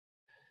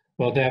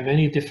Well, there are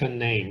many different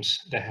names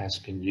that has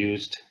been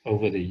used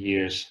over the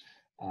years,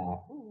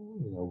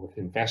 with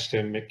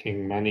investor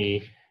making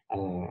money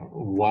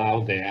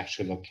while they're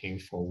actually looking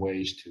for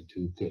ways to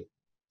do good.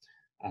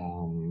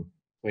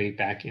 Way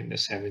back in the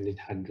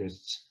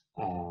 1700s,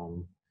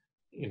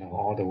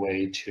 all the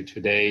way to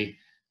today,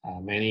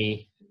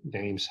 many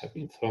names have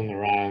been thrown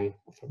around,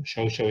 from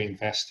social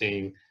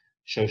investing,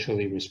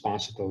 socially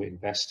responsible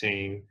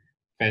investing,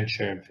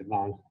 venture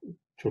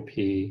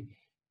philanthropy,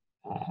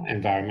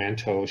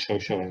 environmental,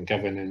 social, and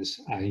governance,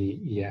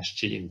 i.e.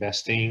 ESG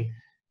investing,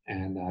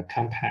 and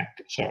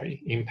impact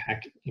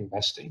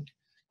investing.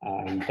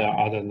 And there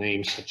are other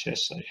names such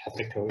as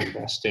ethical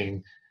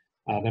investing.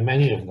 There are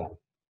many of them.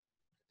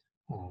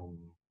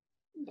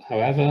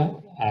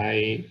 However,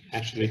 I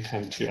actually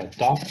come to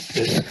adopt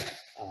this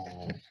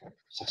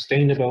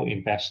sustainable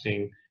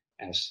investing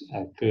as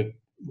a good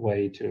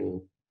way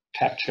to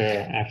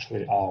capture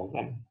actually all of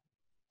them.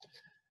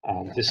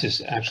 This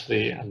is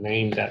actually a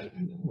name that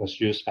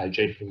was used by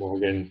JP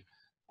Morgan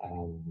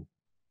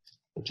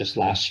just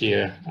last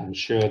year. I'm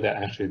sure that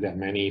actually there are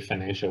many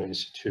financial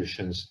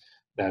institutions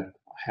that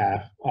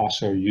have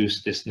also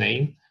used this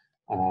name.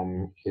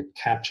 It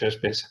captures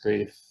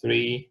basically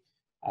three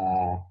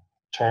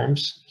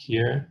terms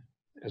here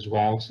as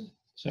well.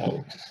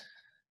 So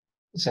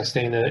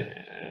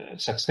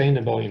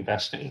sustainable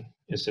investing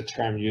is the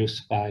term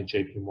used by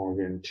JP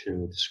Morgan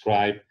to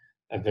describe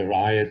a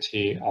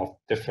variety of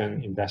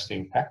different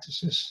investing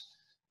practices.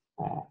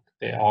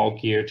 They all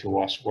geared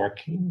towards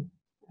working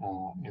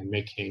and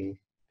making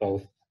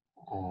both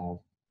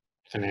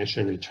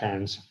financial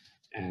returns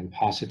and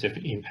positive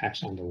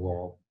impacts on the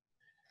world.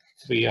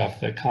 Three of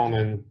the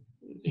common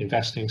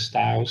investing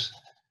styles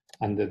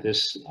under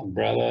this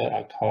umbrella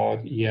are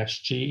called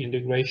ESG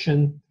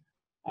integration,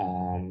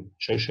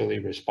 socially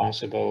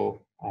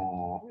responsible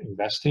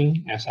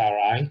investing,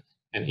 SRI,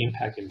 and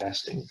impact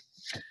investing.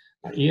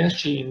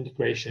 ESG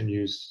integration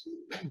uses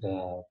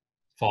the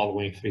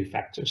following three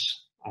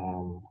factors. I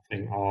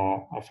think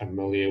all are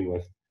familiar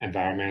with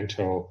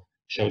environmental,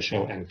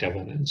 social, and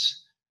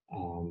governance.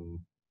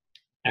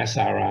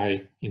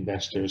 SRI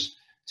investors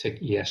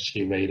take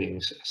ESG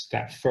ratings a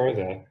step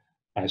further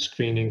by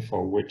screening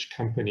for which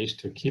companies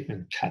to keep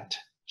and cut.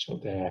 So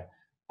they're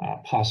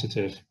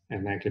positive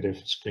and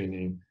negative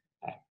screening,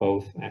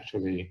 both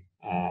actually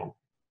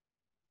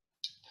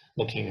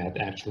looking at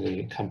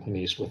actually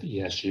companies with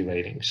ESG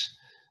ratings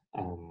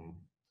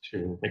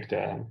to make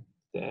the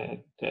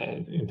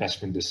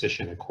investment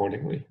decision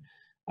accordingly.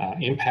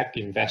 Impact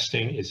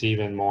investing is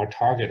even more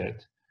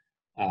targeted.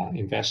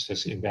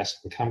 Investors invest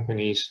in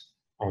companies,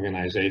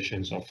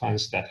 organizations, or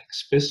funds that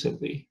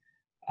explicitly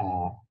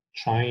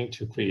trying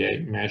to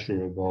create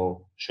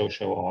measurable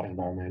social or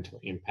environmental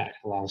impact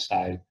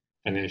alongside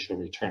financial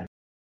return.